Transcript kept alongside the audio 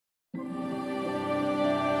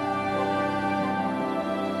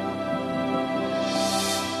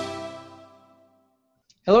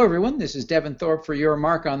Hello, everyone. This is Devin Thorpe for Your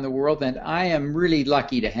Mark on the World, and I am really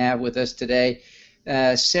lucky to have with us today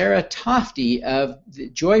Sarah Tofte of the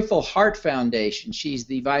Joyful Heart Foundation. She's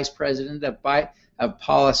the Vice President of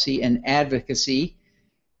Policy and Advocacy.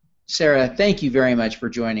 Sarah, thank you very much for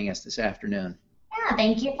joining us this afternoon. Yeah,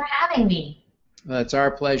 thank you for having me. Well, it's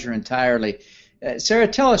our pleasure entirely. Sarah,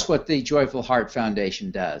 tell us what the Joyful Heart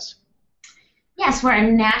Foundation does. Yes, we're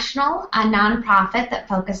a national nonprofit that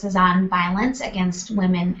focuses on violence against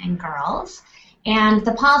women and girls. And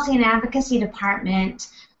the Policy and Advocacy Department,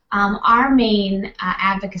 our main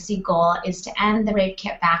advocacy goal is to end the rape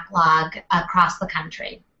kit backlog across the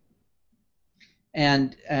country.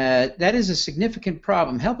 And that is a significant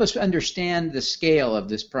problem. Help us understand the scale of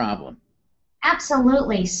this problem.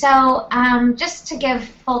 Absolutely. So just to give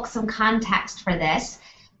folks some context for this,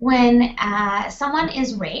 when someone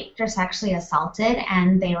is raped or sexually assaulted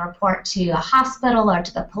and they report to a hospital or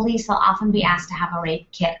to the police, they'll often be asked to have a rape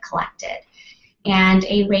kit collected. And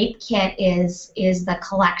a rape kit is the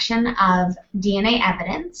collection of DNA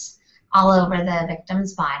evidence all over the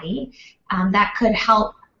victim's body that could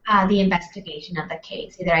help the investigation of the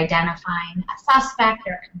case, either identifying a suspect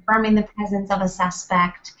or confirming the presence of a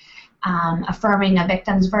suspect, affirming a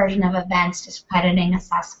victim's version of events, discrediting a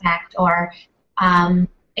suspect, or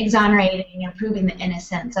exonerating and proving the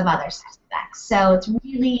innocence of other suspects. So it's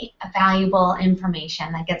really valuable information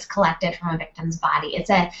that gets collected from a victim's body. It's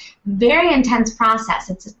a very intense process.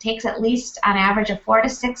 It takes at least on average of 4 to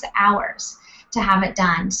 6 hours to have it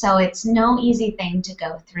done. So it's no easy thing to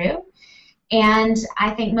go through. And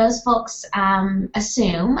I think most folks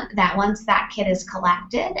assume that once that kit is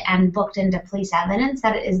collected and booked into police evidence,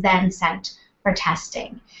 that it is then sent for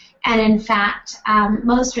testing. And in fact,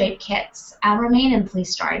 most rape kits remain in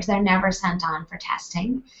police storage. They're never sent on for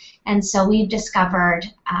testing. And so we've discovered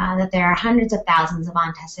that there are hundreds of thousands of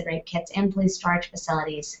untested rape kits in police storage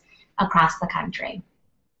facilities across the country.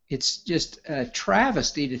 It's just a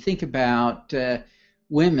travesty to think about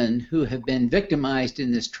women who have been victimized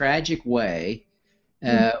in this tragic way,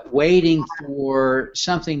 waiting for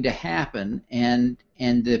something to happen, and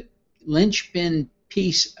the linchpin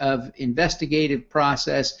piece of investigative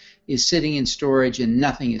process is sitting in storage and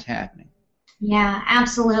nothing is happening. Yeah,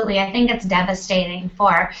 absolutely. I think it's devastating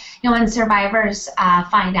for, when survivors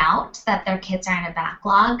find out that their kits are in a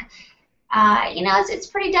backlog. It's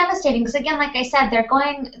pretty devastating because, again, like I said,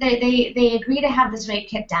 they agree to have this rape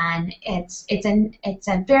kit done. It's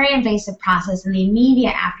a very invasive process in the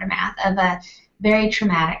immediate aftermath of a very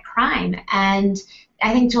traumatic crime, and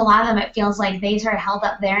I think to a lot of them it feels like they sort of held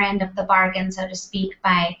up their end of the bargain, so to speak,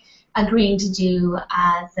 by agreeing to do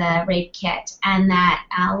the rape kit, and that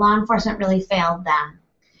law enforcement really failed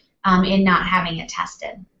them in not having it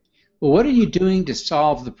tested. Well, what are you doing to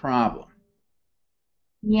solve the problem?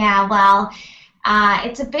 Yeah, well,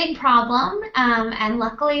 it's a big problem, and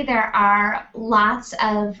luckily there are lots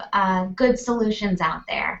of good solutions out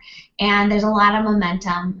there, and there's a lot of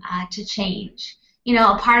momentum to change.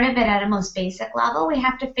 A part of it at a most basic level, we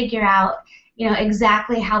have to figure out,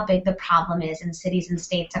 exactly how big the problem is in cities and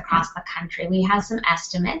states across the country. We have some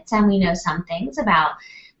estimates, and we know some things about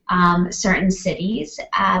certain cities,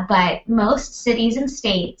 but most cities and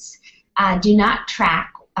states do not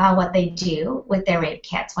track what they do with their rape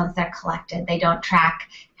kits once they're collected. They don't track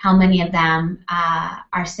how many of them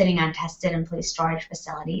are sitting untested in police storage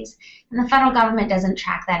facilities. And the federal government doesn't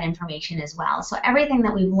track that information as well. So everything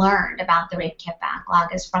that we've learned about the rape kit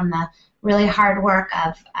backlog is from the really hard work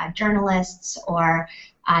of journalists or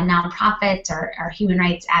nonprofits or human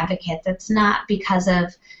rights advocates. It's not because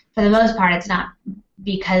of, for the most part, it's not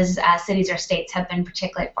because cities or states have been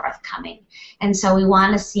particularly forthcoming. And so we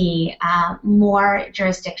want to see more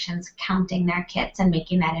jurisdictions counting their kits and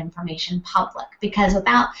making that information public, because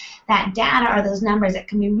without that data or those numbers, it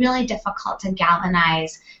can be really difficult to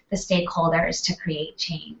galvanize the stakeholders to create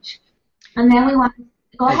change. And then we want to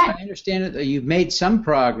go ahead. I understand that you've made some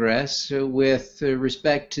progress with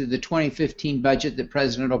respect to the 2015 budget that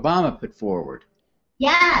President Obama put forward.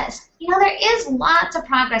 Yes, there is lots of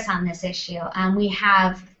progress on this issue. We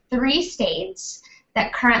have 3 states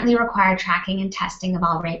that currently require tracking and testing of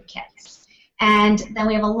all rape kits. And then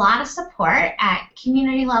we have a lot of support at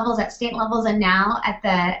community levels, at state levels, and now at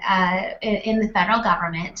in the federal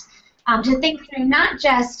government to think through not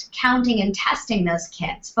just counting and testing those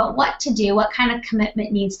kits, but what to do, what kind of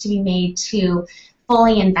commitment needs to be made to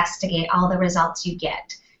fully investigate all the results you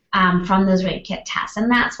get from those rape kit tests.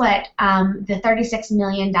 And that's what the $36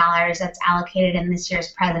 million that's allocated in this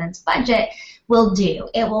year's president's budget will do.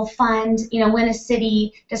 It will fund, when a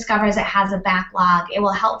city discovers it has a backlog, it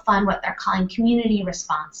will help fund what they're calling community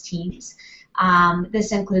response teams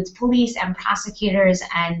This includes police and prosecutors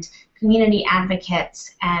and community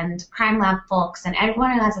advocates and crime lab folks and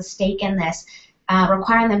everyone who has a stake in this,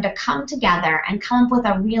 requiring them to come together and come up with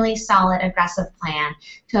a really solid, aggressive plan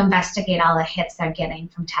to investigate all the hits they're getting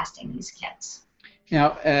from testing these kits.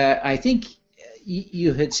 Now, I think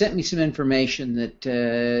you had sent me some information that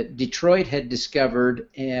Detroit had discovered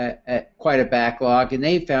quite a backlog, and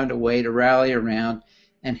they found a way to rally around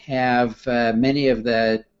and have many of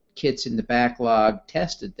the kits in the backlog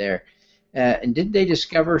tested there. And did they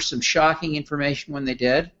discover some shocking information when they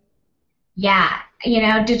did? Yeah,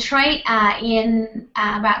 Detroit in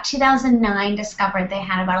about 2009 discovered they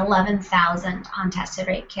had about 11,000 untested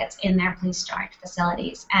rape kits in their police storage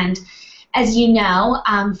facilities. And as you know,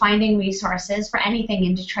 finding resources for anything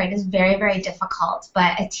in Detroit is very, very difficult,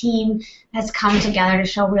 but a team has come together to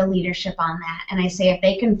show real leadership on that. And I say if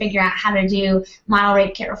they can figure out how to do model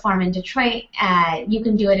rape kit reform in Detroit, you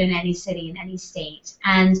can do it in any city, in any state.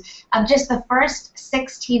 And of just the first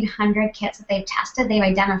 1,600 kits that they've tested, they've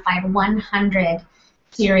identified 100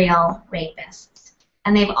 serial rapists.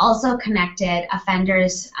 And they've also connected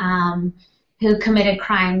offenders who committed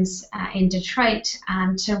crimes in Detroit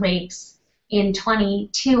to rapes in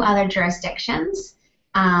 22 other jurisdictions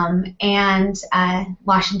and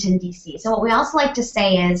Washington, D.C. So what we also like to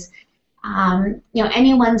say is,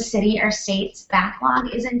 any one city or state's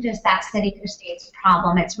backlog isn't just that city or state's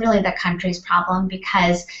problem. It's really the country's problem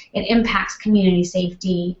because it impacts community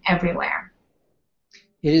safety everywhere.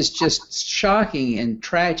 It is just shocking and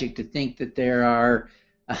tragic to think that there are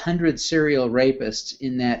 100 serial rapists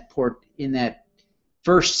in that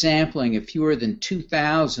first sampling of fewer than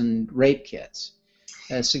 2,000 rape kits,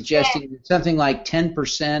 suggesting that something like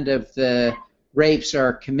 10% of the rapes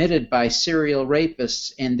are committed by serial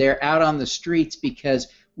rapists, and they're out on the streets because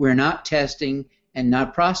we're not testing and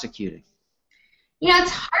not prosecuting.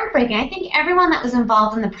 It's heartbreaking. I think everyone that was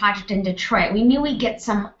involved in the project in Detroit, we knew we'd get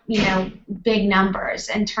some, big numbers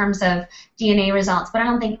in terms of DNA results, but I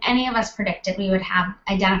don't think any of us predicted we would have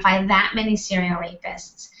identified that many serial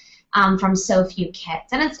rapists from so few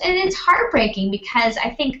kits. And it's heartbreaking because I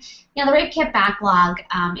think, the rape kit backlog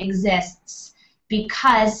exists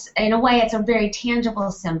because, in a way, it's a very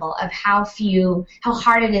tangible symbol of how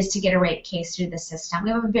hard it is to get a rape case through the system. We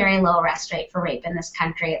have a very low arrest rate for rape in this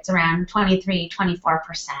country. It's around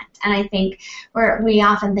 23-24%. And I think we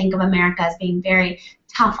often think of America as being very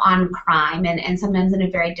tough on crime and sometimes in a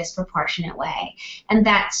very disproportionate way. And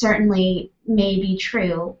that certainly may be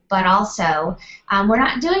true, but also we're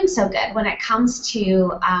not doing so good when it comes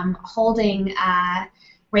to holding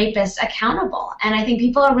rapists accountable. And I think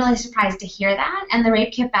people are really surprised to hear that, and the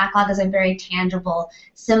rape kit backlog is a very tangible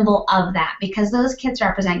symbol of that because those kits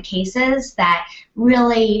represent cases that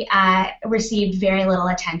really received very little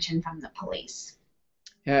attention from the police.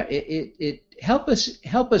 It help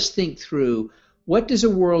us think through, what does a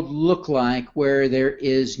world look like where there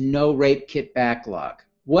is no rape kit backlog?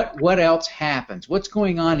 What else happens? What's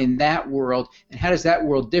going on in that world, and how does that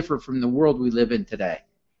world differ from the world we live in today?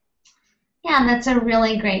 Yeah, that's a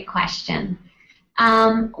really great question.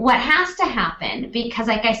 What has to happen, because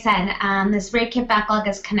like I said, this rape kit backlog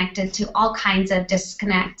is connected to all kinds of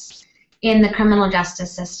disconnects in the criminal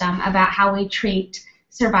justice system about how we treat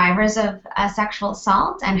survivors of sexual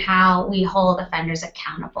assault and how we hold offenders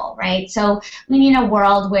accountable, right? So we need a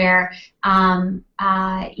world where,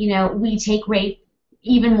 we take rape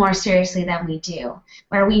even more seriously than we do,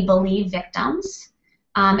 where we believe victims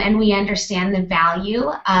and we understand the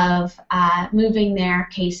value of moving their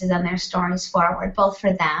cases and their stories forward, both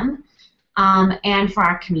for them and for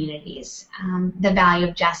our communities. The value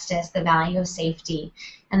of justice, the value of safety,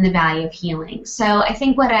 and the value of healing. So I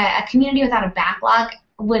think what a community without a backlog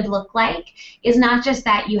would look like is not just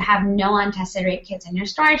that you have no untested rape kits in your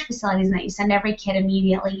storage facilities and that you send every kit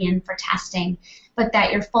immediately in for testing, but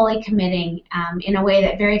that you're fully committing in a way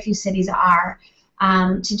that very few cities are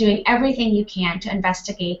to doing everything you can to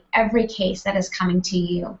investigate every case that is coming to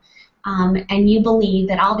you. And you believe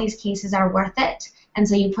that all these cases are worth it, and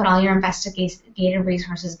so you put all your investigative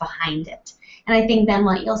resources behind it. And I think then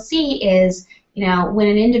what you'll see is, when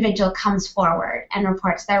an individual comes forward and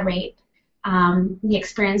reports their rape, the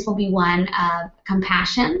experience will be one of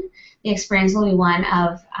compassion, the experience will be one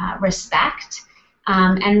of respect,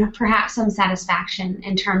 and perhaps some satisfaction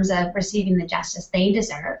in terms of receiving the justice they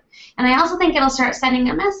deserve. And I also think it'll start sending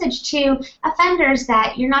a message to offenders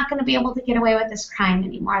that you're not going to be able to get away with this crime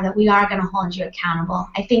anymore, that we are going to hold you accountable.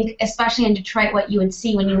 I think, especially in Detroit, what you would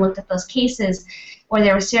see when you looked at those cases or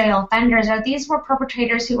they were serial offenders, or these were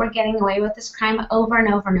perpetrators who were getting away with this crime over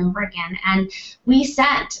and over and over again. And we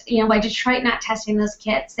sent, by Detroit not testing those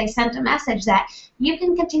kits, they sent a message that you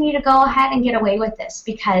can continue to go ahead and get away with this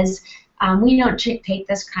because we don't take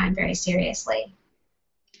this crime very seriously.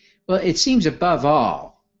 Well, it seems above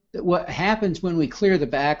all that what happens when we clear the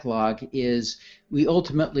backlog is we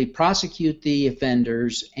ultimately prosecute the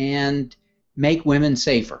offenders and make women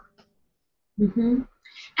safer. Mm-hmm.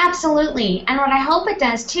 Absolutely. And what I hope it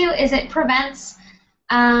does, too, is it prevents,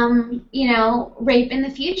 rape in the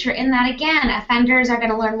future. In that, again, offenders are going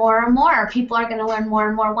to learn more and more. People are going to learn more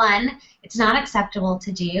and more. One, it's not acceptable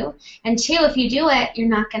to do. And two, if you do it, you're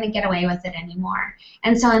not going to get away with it anymore.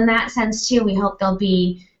 And so in that sense, too, we hope there'll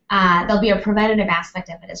be a preventative aspect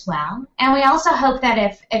of it as well. And we also hope that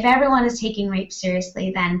if everyone is taking rape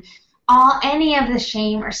seriously, then any of the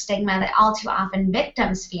shame or stigma that all too often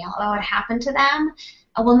victims feel about what happened to them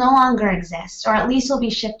will no longer exist, or at least will be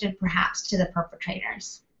shifted perhaps to the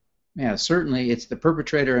perpetrators. Yeah, certainly it's the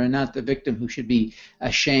perpetrator and not the victim who should be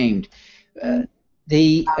ashamed. How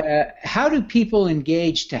do people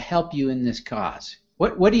engage to help you in this cause?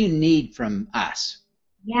 What do you need from us?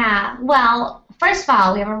 Yeah, well, first of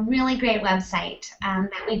all, we have a really great website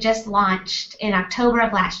that we just launched in October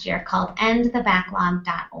of last year called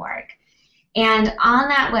endthebacklog.org. And on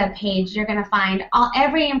that webpage, you're going to find all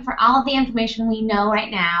of the information we know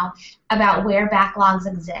right now about where backlogs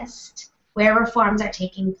exist, where reforms are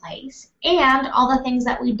taking place, and all the things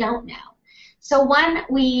that we don't know. So one,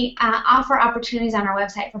 we offer opportunities on our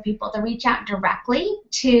website for people to reach out directly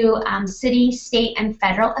to city, state, and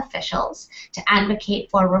federal officials to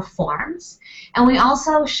advocate for reforms. And we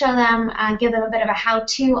also show them, give them a bit of a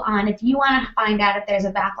how-to on if you want to find out if there's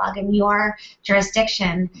a backlog in your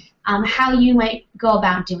jurisdiction, how you might go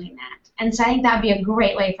about doing that. And so I think that would be a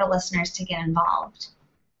great way for listeners to get involved.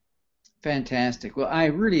 Fantastic. Well, I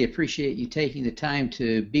really appreciate you taking the time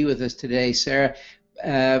to be with us today, Sarah.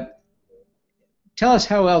 Tell us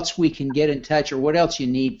how else we can get in touch or what else you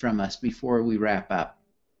need from us before we wrap up.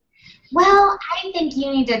 Well, I think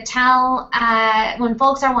you need to tell, when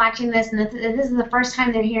folks are watching this, and this is the first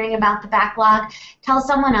time they're hearing about the backlog, tell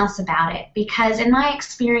someone else about it. Because in my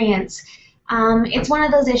experience, it's one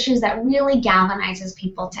of those issues that really galvanizes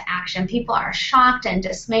people to action. People are shocked and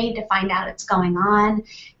dismayed to find out it's going on.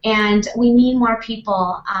 And we need more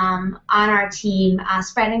people on our team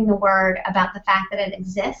spreading the word about the fact that it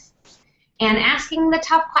exists, and asking the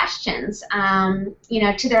tough questions,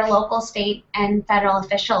 to their local, state, and federal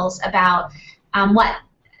officials about what,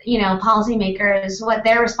 policymakers, what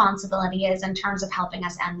their responsibility is in terms of helping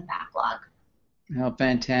us end the backlog. Oh,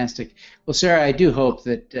 fantastic. Well, Sarah, I do hope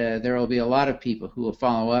that there will be a lot of people who will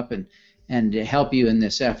follow up and help you in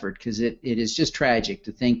this effort, because it is just tragic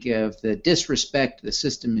to think of the disrespect the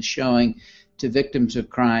system is showing to victims of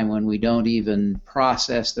crime when we don't even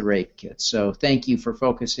process the rape kits. So thank you for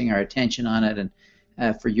focusing our attention on it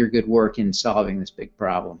and for your good work in solving this big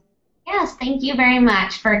problem. Yes, thank you very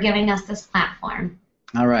much for giving us this platform.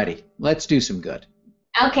 All righty, let's do some good.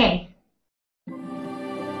 Okay.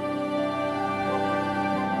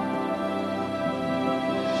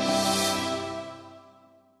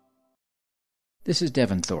 This is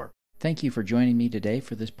Devin Thorpe. Thank you for joining me today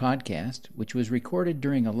for this podcast, which was recorded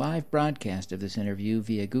during a live broadcast of this interview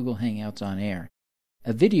via Google Hangouts on Air.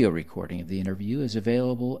 A video recording of the interview is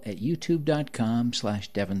available at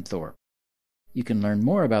youtube.com/Devin Thorpe. You can learn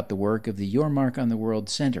more about the work of the Your Mark on the World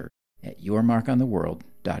Center at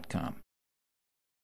yourmarkontheworld.com.